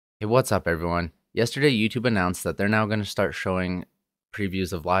Hey, what's up, everyone? Yesterday, YouTube announced that they're now going to start showing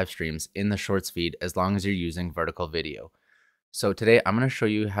previews of live streams in the Shorts feed as long as you're using vertical video. So today, I'm going to show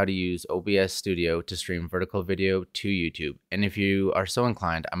you how to use OBS Studio to stream vertical video to YouTube. And if you are so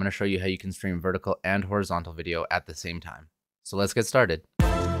inclined, I'm going to show you how you can stream vertical and horizontal video at the same time. So let's get started.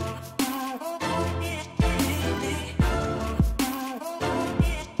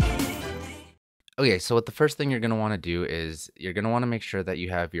 Okay, so what the first thing you're going to want to do is you're going to want to make sure that you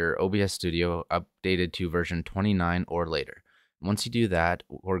have your OBS Studio updated to version 29 or later. Once you do that,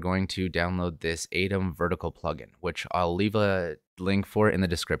 we're going to download this Atom vertical plugin, which I'll leave a link for in the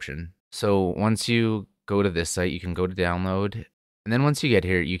description. So once you go to this site, you can go to download. And then once you get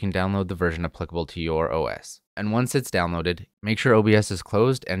here, you can download the version applicable to your OS. And once it's downloaded, make sure OBS is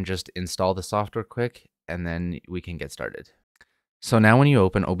closed and just install the software quick, and then we can get started. So now when you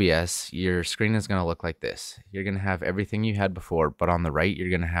open OBS, your screen is going to look like this. You're going to have everything you had before, but on the right, you're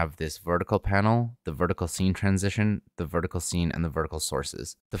going to have this vertical panel, the vertical scene transition, the vertical scene, and the vertical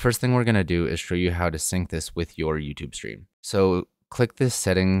sources. The first thing we're going to do is show you how to sync this with your YouTube stream. So click this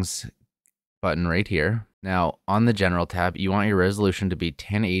settings button right here. Now on the general tab, you want your resolution to be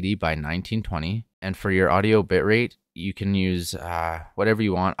 1080 by 1920. And for your audio bitrate, you can use whatever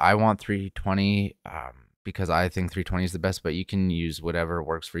you want. I want 320. Because I think 320 is the best, but you can use whatever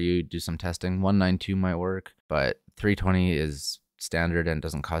works for you. Do some testing. 192 might work, but 320 is standard and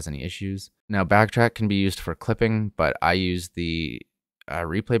doesn't cause any issues. Now, backtrack can be used for clipping, but I use the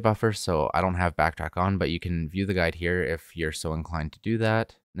replay buffer, so I don't have backtrack on, but you can view the guide here if you're so inclined to do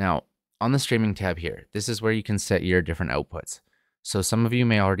that. Now, on the streaming tab here, this is where you can set your different outputs. So some of you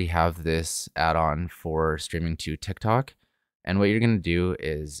may already have this add-on for streaming to TikTok. And what you're going to do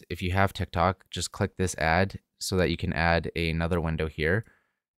is, if you have TikTok, just click this add so that you can add another window here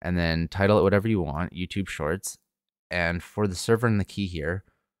and then title it whatever you want, YouTube Shorts. And for the server and the key here,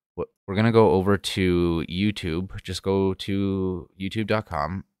 we're going to go over to YouTube. Just go to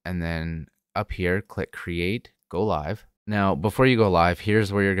youtube.com and then up here, click create, go live. Now, before you go live,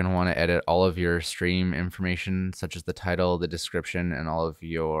 here's where you're going to want to edit all of your stream information, such as the title, the description, and all of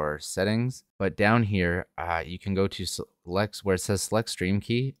your settings. But down here, you can go to select where it says select stream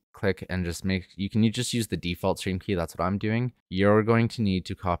key, click and just you just use the default stream key. That's what I'm doing. You're going to need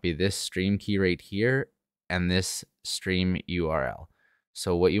to copy this stream key right here and this stream URL.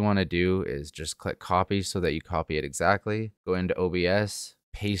 So what you want to do is just click copy so that you copy it exactly. Go into OBS.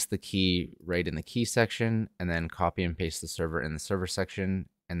 Paste the key right in the key section, and then copy and paste the server in the server section,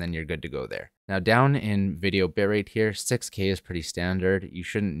 and then you're good to go there. Now down in video bitrate here, 6K is pretty standard. You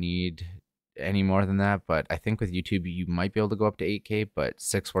shouldn't need any more than that, but I think with YouTube you might be able to go up to 8K, but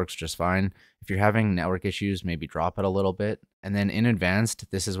 6 works just fine. If you're having network issues, maybe drop it a little bit. And then in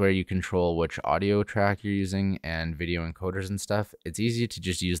advanced, this is where you control which audio track you're using and video encoders and stuff. It's easy to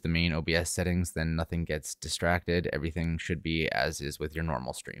just use the main OBS settings, then nothing gets distracted. Everything should be as is with your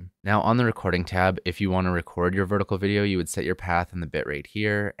normal stream. Now on the recording tab, if you want to record your vertical video, you would set your path and the bitrate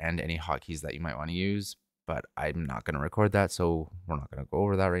here and any hotkeys that you might want to use, but I'm not going to record that, so we're not going to go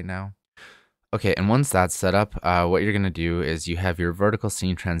over that right now. Okay, and once that's set up, what you're going to do is you have your vertical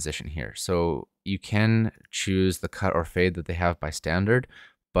scene transition here. So you can choose the cut or fade that they have by standard,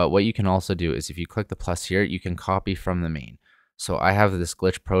 but what you can also do is if you click the plus here, you can copy from the main. So I have this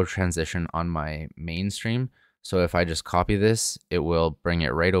Glitch Pro transition on my main stream. So if I just copy this, it will bring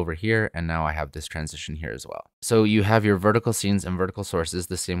it right over here, and now I have this transition here as well. So you have your vertical scenes and vertical sources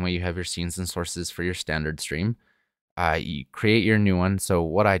the same way you have your scenes and sources for your standard stream. You create your new one. So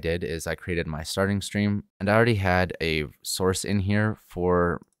what I did is I created my starting stream, and I already had a source in here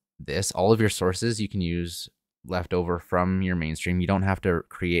for this. All of your sources you can use leftover from your mainstream. You don't have to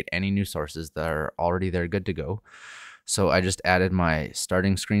create any new sources that are already there, good to go. So I just added my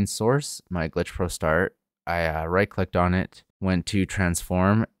starting screen source, my Glitch Pro Start. I right clicked on it, went to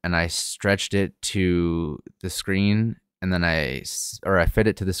transform, and I stretched it to the screen, and then I fit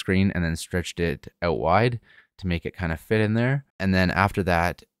it to the screen and then stretched it out wide to make it kind of fit in there. And then after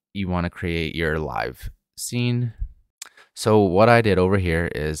that, you want to create your live scene. So what I did over here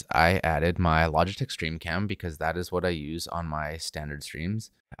is I added my Logitech Stream Cam because that is what I use on my standard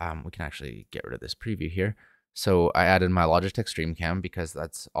streams. We can actually get rid of this preview here. So I added my Logitech Stream Cam because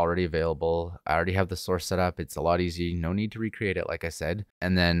that's already available. I already have the source set up. It's a lot easier. No need to recreate it, like I said.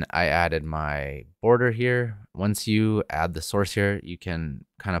 And then I added my border here. Once you add the source here, you can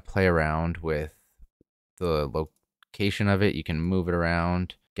kind of play around with the location of it. You can move it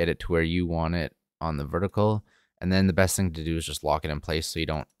around, get it to where you want it on the vertical. And then the best thing to do is just lock it in place so you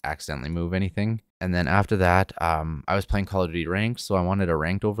don't accidentally move anything. And then after that, I was playing Call of Duty Ranked, so I wanted a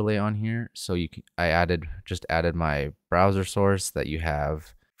ranked overlay on here. So I just added my browser source that you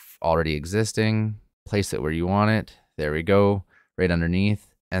have already existing, place it where you want it. There we go, right underneath.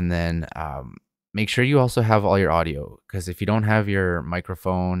 And then make sure you also have all your audio, because if you don't have your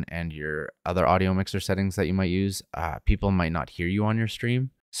microphone and your other audio mixer settings that you might use, people might not hear you on your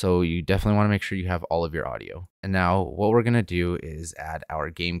stream. So you definitely want to make sure you have all of your audio. And now what we're going to do is add our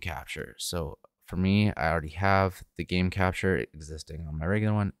game capture. So for me, I already have the game capture existing on my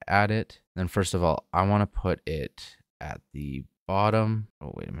regular one. Add it. Then first of all, I want to put it at the bottom.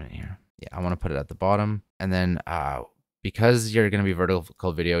 Oh, wait a minute here. Yeah, I want to put it at the bottom. And then because you're going to be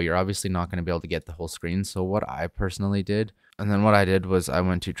vertical video, you're obviously not going to be able to get the whole screen. So what I personally did, and then what I did was I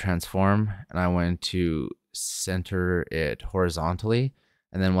went to transform and I went to center it horizontally.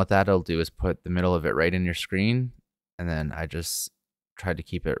 And then what that'll do is put the middle of it right in your screen. And then I just tried to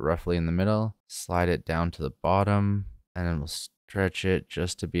keep it roughly in the middle, slide it down to the bottom, and then we'll stretch it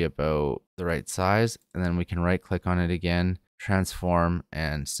just to be about the right size. And then we can right click on it again, transform,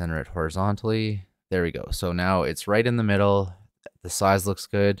 and center it horizontally. There we go. So now it's right in the middle. The size looks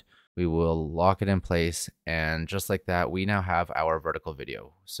good. We will lock it in place. And just like that, we now have our vertical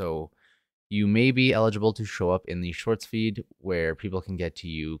video. So you may be eligible to show up in the shorts feed where people can get to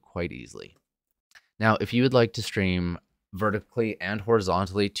you quite easily. Now, if you would like to stream vertically and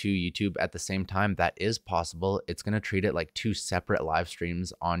horizontally to YouTube at the same time, that is possible. It's going to treat it like two separate live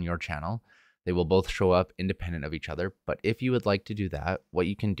streams on your channel. They will both show up independent of each other. But if you would like to do that, what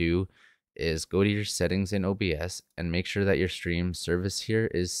you can do is go to your settings in OBS and make sure that your stream service here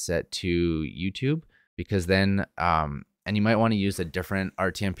is set to YouTube, because then and you might want to use a different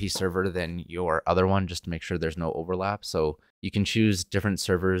RTMP server than your other one just to make sure there's no overlap. So you can choose different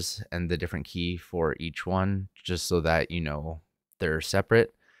servers and the different key for each one just so that you know they're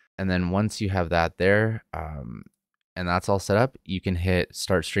separate. And then once you have that there and that's all set up, you can hit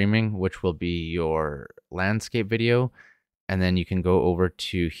start streaming, which will be your landscape video. And then you can go over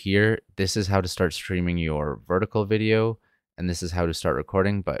to here. This is how to start streaming your vertical video, and this is how to start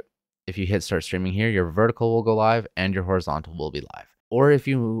recording. But if you hit start streaming here, your vertical will go live and your horizontal will be live. Or if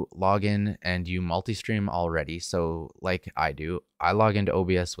you log in and you multi-stream already, so like I do, I log into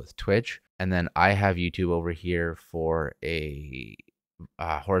OBS with Twitch, and then I have YouTube over here for a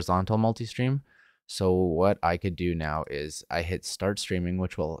horizontal multi-stream. So what I could do now is I hit start streaming,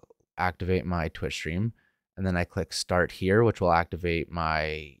 which will activate my Twitch stream. And then I click start here, which will activate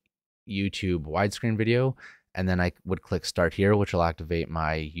my YouTube widescreen video. And then I would click start here, which will activate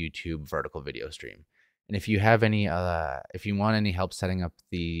my YouTube vertical video stream. And if you have any, if you want any help setting up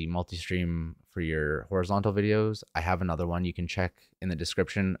the multi-stream for your horizontal videos, I have another one you can check in the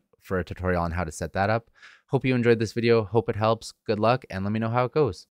description for a tutorial on how to set that up. Hope you enjoyed this video. Hope it helps. Good luck, and let me know how it goes.